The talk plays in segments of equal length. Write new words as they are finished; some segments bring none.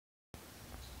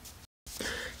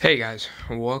Hey guys,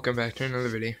 welcome back to another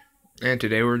video. And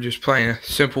today we're just playing a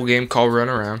simple game called Run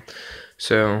Around.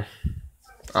 So,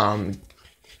 I'm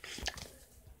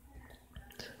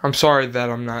sorry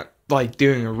that I'm not like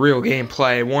doing a real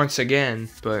gameplay once again,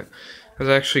 but I was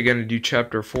actually gonna do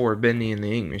Chapter 4, Bendy and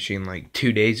the Ink Machine, like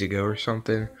 2 days ago or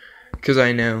something, because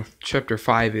I know Chapter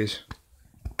 5 is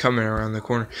coming around the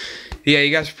corner. Yeah,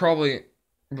 you guys probably,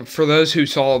 for those who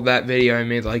saw that video I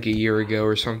made like a year ago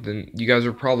or something, you guys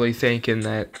are probably thinking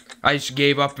that I just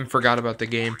gave up and forgot about the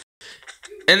game.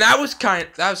 And that was kind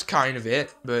of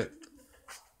it, but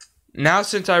now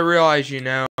since I realize,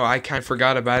 I kind of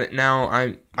forgot about it, now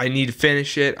I need to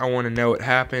finish it. I want to know what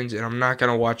happens, and I'm not going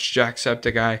to watch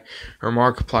Jacksepticeye or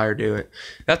Markiplier do it.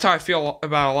 That's how I feel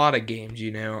about a lot of games,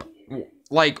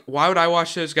 Like, why would I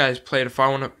watch those guys play it if I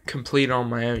want to complete it on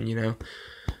my own,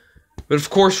 But of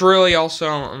course, really, also,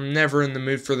 I'm never in the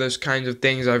mood for those kinds of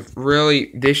things.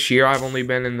 This year, I've only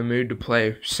been in the mood to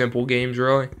play simple games,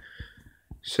 really.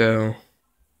 So,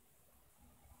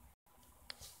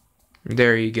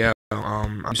 there you go.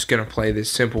 I'm just going to play this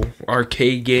simple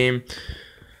arcade game.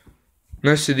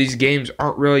 Most of these games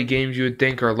aren't really games you would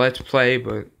think are Let's Play,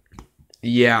 but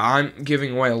yeah, I'm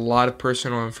giving away a lot of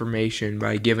personal information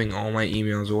by giving all my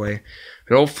emails away.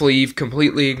 But hopefully, you've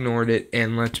completely ignored it,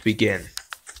 and let's begin.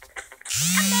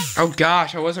 Oh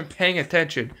gosh, I wasn't paying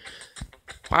attention.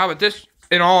 Wow, but this,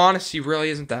 in all honesty, really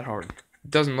isn't that hard.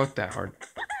 It doesn't look that hard.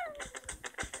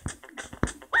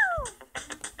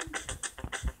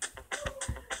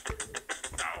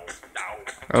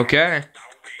 Okay.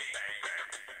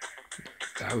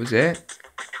 That was it.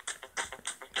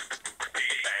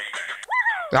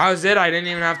 That was it. I didn't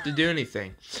even have to do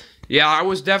anything. Yeah, I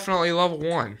was definitely level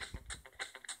 1.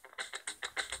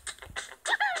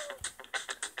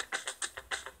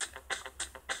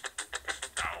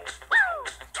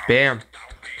 Bam.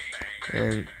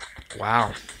 And,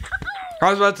 wow. I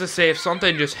was about to say, if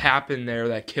something just happened there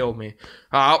that killed me.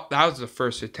 That was the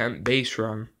first attempt. Base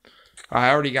run. I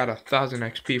already got 1,000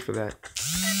 XP for that.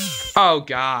 Oh,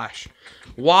 gosh.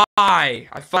 Why? I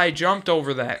thought I jumped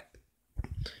over that.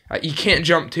 You can't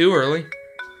jump too early.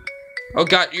 Oh,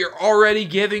 God. You're already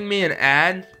giving me an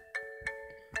ad?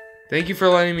 Thank you for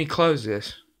letting me close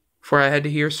this before I had to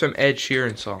hear some Ed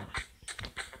Sheeran song.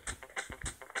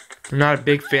 I'm not a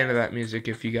big fan of that music,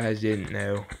 if you guys didn't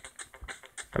know.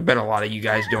 I bet a lot of you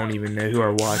guys don't even know who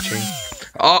are watching.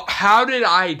 Oh, how did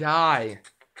I die?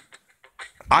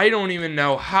 I don't even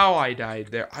know how I died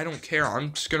there. I don't care.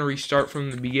 I'm just going to restart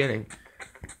from the beginning.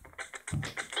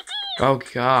 Oh,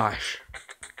 gosh.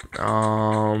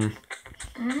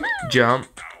 Jump.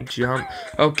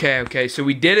 Okay. So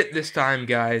we did it this time,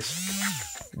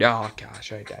 guys. Oh,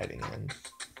 gosh. I died again.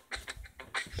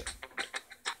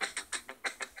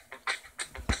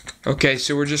 Okay,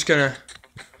 so we're just gonna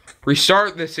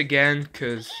restart this again,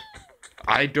 because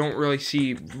I don't really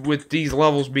see, with these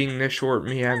levels being this short,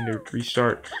 me having to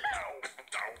restart.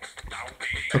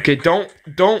 Okay, don't,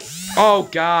 oh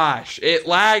gosh, it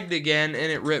lagged again,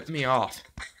 and it ripped me off.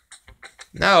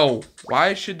 No,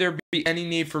 why should there be any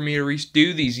need for me to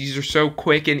redo these? These are so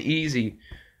quick and easy.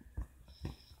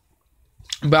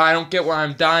 But I don't get why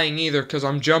I'm dying either, because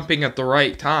I'm jumping at the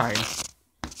right time.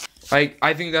 Like,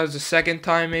 I think that was the second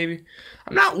time, maybe.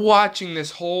 I'm not watching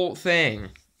this whole thing.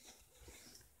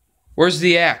 Where's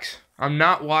the X? I'm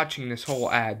not watching this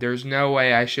whole ad. There's no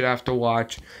way I should have to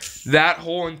watch that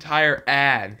whole entire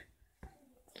ad.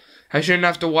 I shouldn't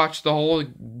have to watch the whole...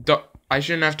 I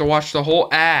shouldn't have to watch the whole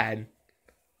ad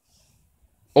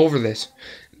over this.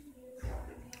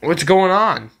 What's going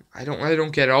on? I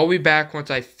don't get it. I'll be back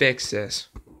once I fix this.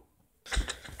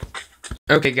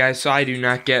 Okay, guys, so I do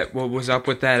not get what was up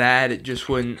with that ad. It just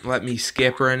wouldn't let me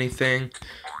skip or anything.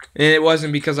 And it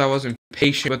wasn't because I wasn't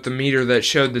patient, but the meter that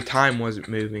showed the time wasn't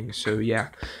moving. So, yeah,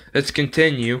 let's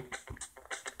continue.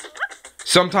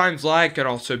 Sometimes lag could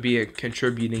also be a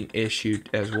contributing issue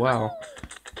as well.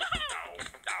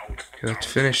 Okay, let's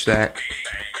finish that.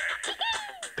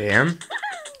 Bam.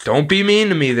 Don't be mean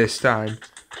to me this time.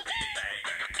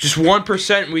 Just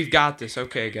 1%, we've got this.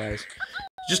 Okay, guys.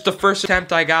 Just the first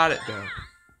attempt, I got it, though.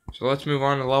 So let's move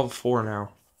on to level 4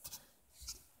 now.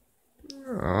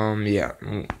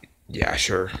 Yeah,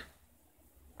 sure.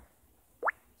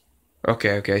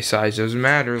 Okay, size doesn't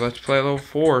matter. Let's play level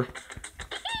 4.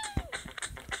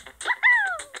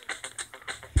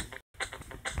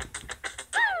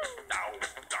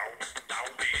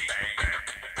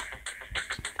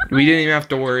 We didn't even have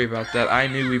to worry about that. I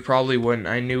knew we probably wouldn't.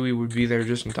 I knew we would be there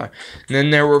just in time. And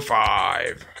then there were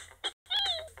 5.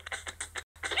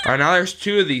 Alright, now there's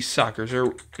 2 of these suckers.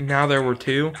 Now there were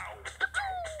 2.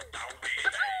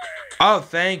 Oh,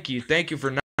 thank you. Thank you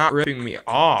for not ripping me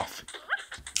off.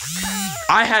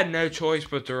 I had no choice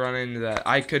but to run into that.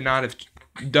 I could not have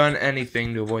done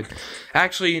anything to avoid.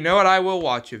 Actually, you know what? I will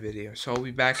watch a video, so I'll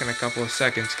be back in a couple of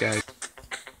seconds, guys.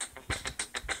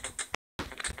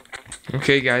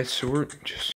 Okay, guys, so we're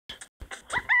just...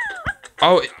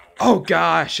 Oh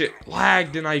gosh, it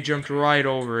lagged and I jumped right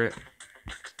over it.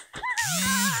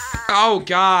 Oh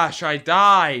gosh, I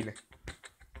died.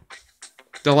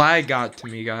 The lag got to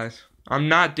me, guys. I'm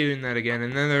not doing that again.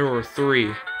 And then there were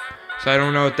 3. So I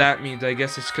don't know what that means. I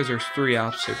guess it's because there's 3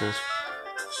 obstacles.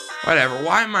 Whatever.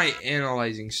 Why am I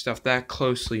analyzing stuff that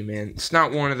closely, man? It's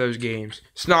not one of those games.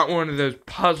 It's not one of those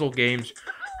puzzle games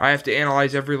where I have to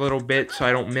analyze every little bit so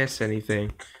I don't miss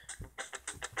anything.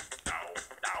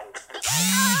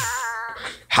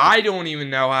 I don't even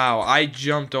know how. I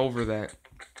jumped over that.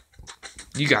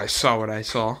 You guys saw what I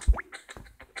saw.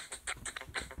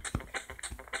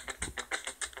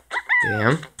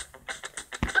 Bam.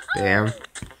 Bam.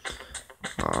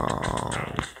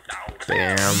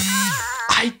 Bam.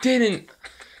 I didn't.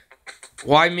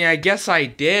 Well, I mean, I guess I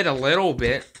did a little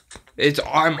bit.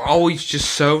 I'm always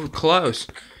just so close.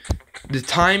 The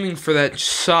timing for that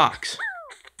sucks.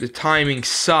 The timing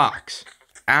sucks.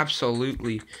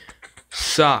 Absolutely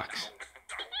sucks.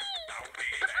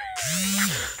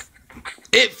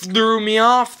 It threw me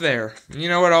off there. You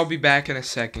know what? I'll be back in a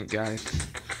second, guys.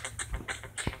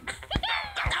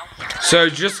 So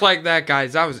just like that,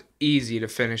 guys, that was easy to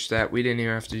finish that. We didn't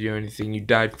even have to do anything. You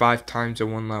died 5 times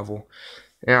in one level.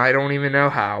 And I don't even know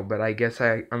how, but I guess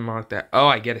I unlocked that. Oh,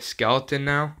 I get a skeleton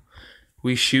now?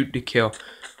 We shoot to kill.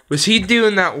 Was he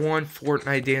doing that one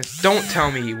Fortnite dance? Don't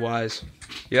tell me he was.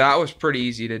 Yeah, that was pretty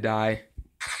easy to die.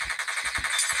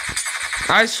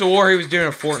 I swore he was doing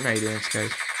a Fortnite dance,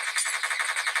 guys.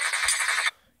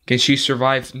 Can she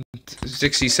survive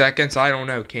 60 seconds? I don't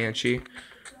know, can she?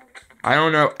 I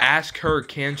don't know. Ask her,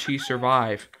 can she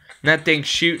survive? And that thing's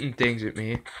shooting things at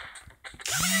me.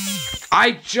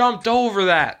 I jumped over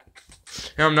that.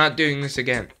 And I'm not doing this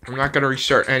again. I'm not going to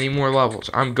restart any more levels.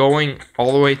 I'm going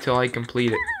all the way till I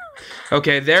complete it.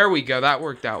 Okay, there we go. That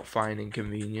worked out fine and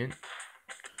convenient.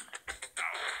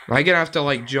 Am I going to have to,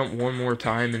 like, jump one more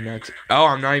time and that's... Oh,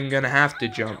 I'm not even going to have to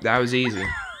jump. That was easy.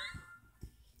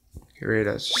 Here it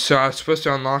is. So I was supposed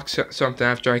to unlock something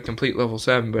after I complete level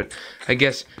 7, but I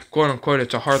guess, quote-unquote,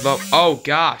 it's a hard level. Oh,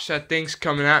 gosh, that thing's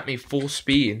coming at me full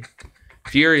speed.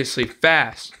 Furiously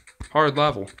fast. Hard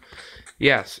level.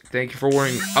 Yes, thank you for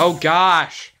warning me. Oh,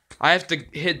 gosh. I have to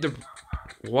hit the...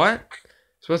 What?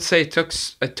 So let's say it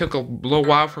took a little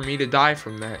while for me to die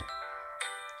from that.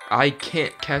 I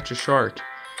can't catch a shark.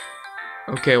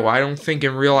 Okay, well, I don't think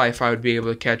in real life I would be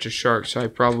able to catch a shark, so I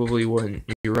probably wouldn't.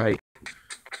 You're right.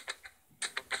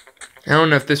 I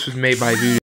don't know if this was made by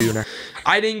Voodoo or not.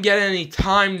 I didn't get any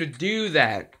time to do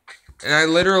that. And I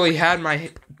literally had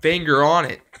my finger on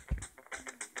it.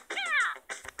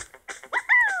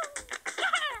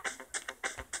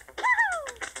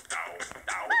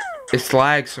 It's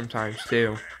lag sometimes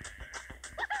too.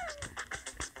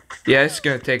 Yeah, it's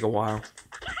gonna take a while.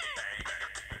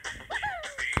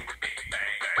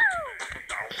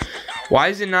 Why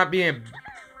is it not being a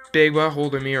big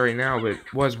hold of me right now, but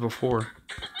it was before?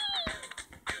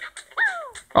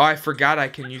 Oh, I forgot I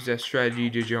can use that strategy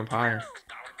to jump higher.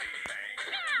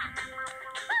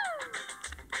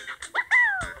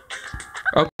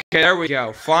 Okay, there we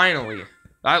go. Finally.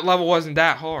 That level wasn't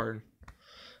that hard.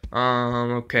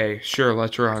 Okay, sure,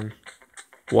 let's run.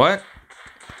 What?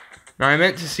 Now, I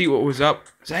meant to see what was up.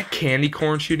 Is that candy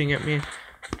corn shooting at me?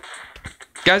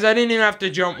 Guys, I didn't even have to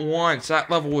jump once.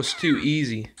 That level was too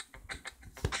easy.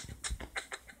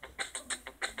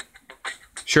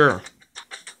 Sure.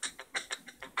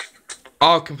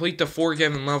 I'll complete the 4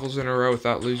 given levels in a row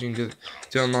without losing to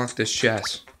unlock this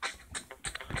chest.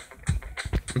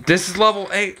 This is level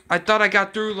 8. I thought I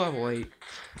got through level 8.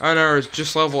 Oh no, it's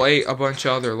just level 8, a bunch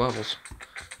of other levels.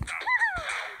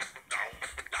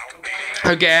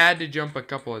 Okay, I had to jump a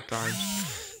couple of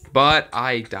times. But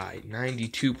I died.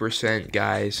 92%,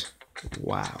 guys.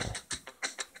 Wow.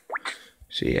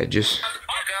 So yeah, just...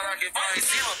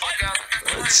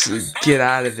 Let's get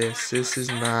out of this. This is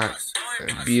not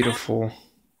a beautiful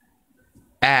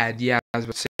ad. Yeah, I was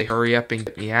about to say, hurry up and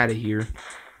get me out of here.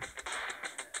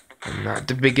 I'm not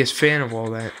the biggest fan of all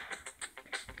that.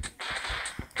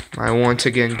 Am I once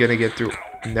again gonna get through?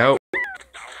 Nope.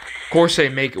 Of course they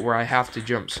make it where I have to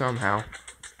jump somehow.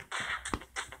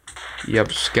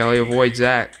 Yep, Skelly avoids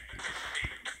that.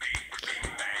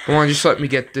 Come on, just let me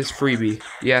get this freebie.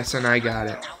 Yes, and I got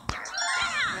it.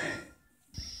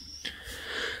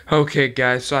 Okay,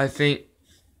 guys, so I think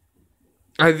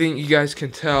you guys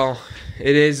can tell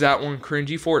it is that one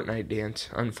cringy Fortnite dance,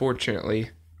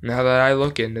 unfortunately, now that I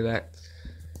look into that.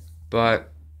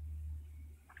 But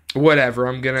whatever,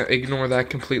 I'm gonna ignore that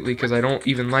completely because I don't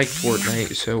even like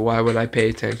Fortnite, so why would I pay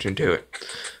attention to it?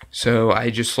 So I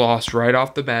just lost right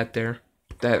off the bat there.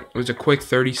 That was a quick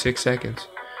 36 seconds.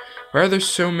 Why are there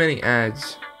so many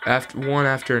ads? One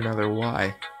after another,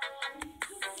 why?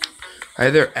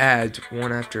 Either ads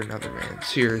one after another, man.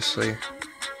 Seriously.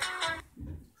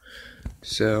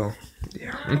 So,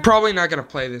 yeah. I'm probably not going to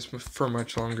play this for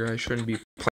much longer. I shouldn't be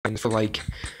playing for like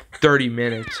 30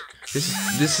 minutes.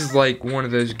 This is like one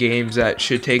of those games that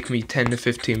should take me 10 to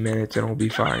 15 minutes and I'll be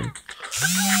fine.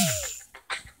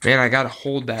 Man, I got to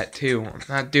hold that too. I'm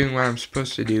not doing what I'm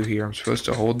supposed to do here. I'm supposed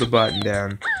to hold the button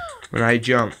down when I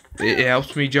jump. It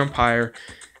helps me jump higher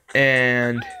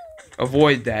and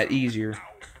avoid that easier.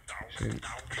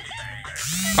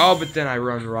 Oh, but then I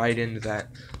run right into that.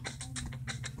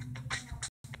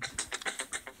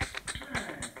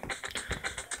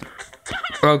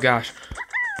 Oh gosh.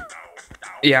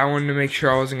 Yeah, I wanted to make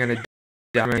sure I wasn't gonna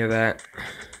die from any of that.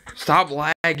 Stop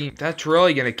lagging. That's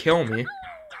really gonna kill me.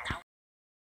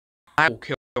 I will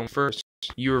kill him first.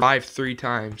 You revived 3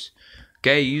 times.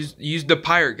 Okay, use the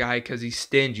pirate guy because he's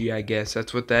stingy, I guess.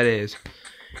 That's what that is.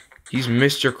 He's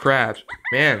Mr. Krabs.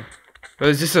 Man,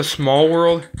 is this a small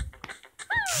world?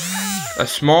 A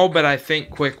small but I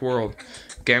think quick world.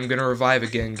 Okay, I'm gonna revive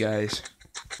again, guys.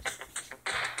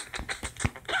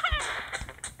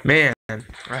 Man,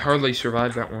 I hardly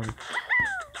survived that one.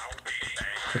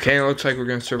 Okay, it looks like we're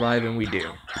gonna survive, and we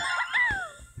do.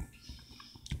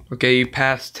 Okay, you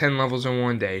passed 10 levels in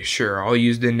 1 day. Sure, I'll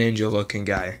use the ninja looking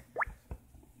guy.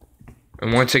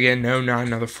 And once again, no, not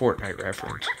another Fortnite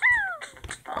reference.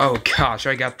 Oh gosh,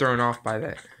 I got thrown off by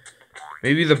that.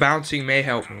 Maybe the bouncing may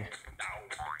help me.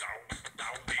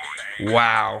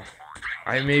 Wow.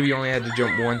 I maybe only had to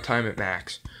jump 1 time at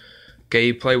max. Okay,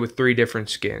 you play with 3 different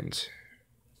skins.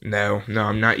 No,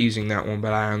 I'm not using that one,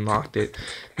 but I unlocked it.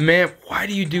 Man, why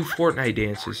do you do Fortnite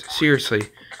dances? Seriously.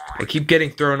 I keep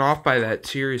getting thrown off by that,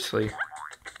 seriously.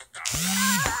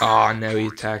 Oh, no, he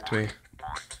attacked me.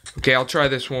 Okay, I'll try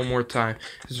this one more time.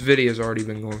 This video's already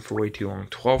been going for way too long.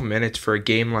 12 minutes for a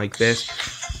game like this.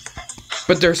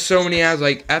 But there's so many ads,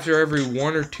 like, after every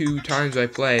 1 or 2 times I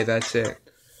play, that's it.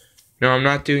 No, I'm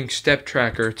not doing step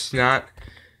tracker. It's not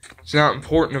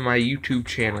important to my YouTube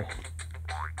channel.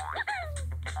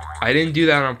 I didn't do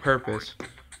that on purpose.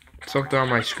 Something on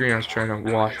my screen I was trying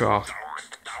to wash off.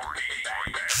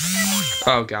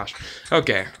 Oh gosh.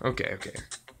 Okay.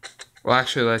 Well,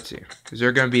 actually, let's see. Is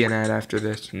there going to be an ad after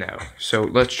this? No. So,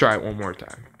 let's try it one more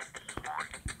time.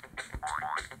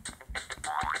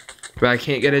 But I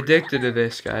can't get addicted to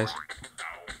this, guys.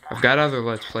 I've got other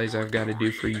Let's Plays I've got to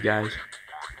do for you guys.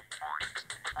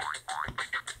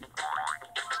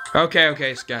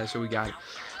 Okay, guys, so we got it.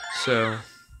 So,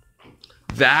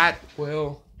 that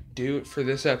will do it for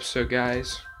this episode,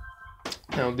 guys.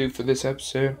 That'll do for this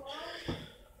episode.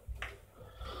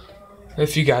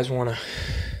 If you guys want to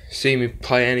see me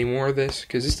play any more of this,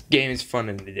 because this game is fun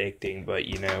and addicting, but,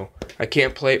 you know, I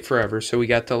can't play it forever, so we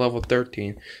got to level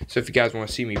 13. So if you guys want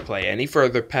to see me play any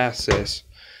further past this,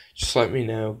 just let me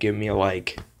know. Give me a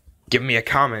like. Give me a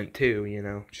comment, too, you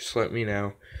know. Just let me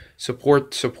know.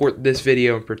 Support this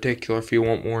video in particular if you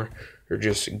want more, or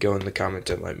just go in the comments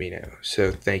and let me know.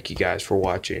 So thank you guys for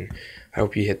watching. I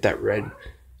hope you hit that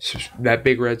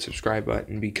big red subscribe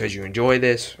button because you enjoy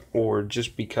this, or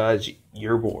just because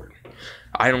you're bored.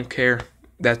 I don't care.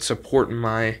 That's support in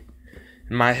my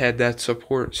head. That's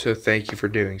support. So thank you for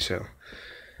doing so.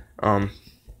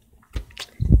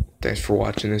 Thanks for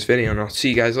watching this video, and I'll see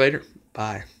you guys later.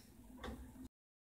 Bye.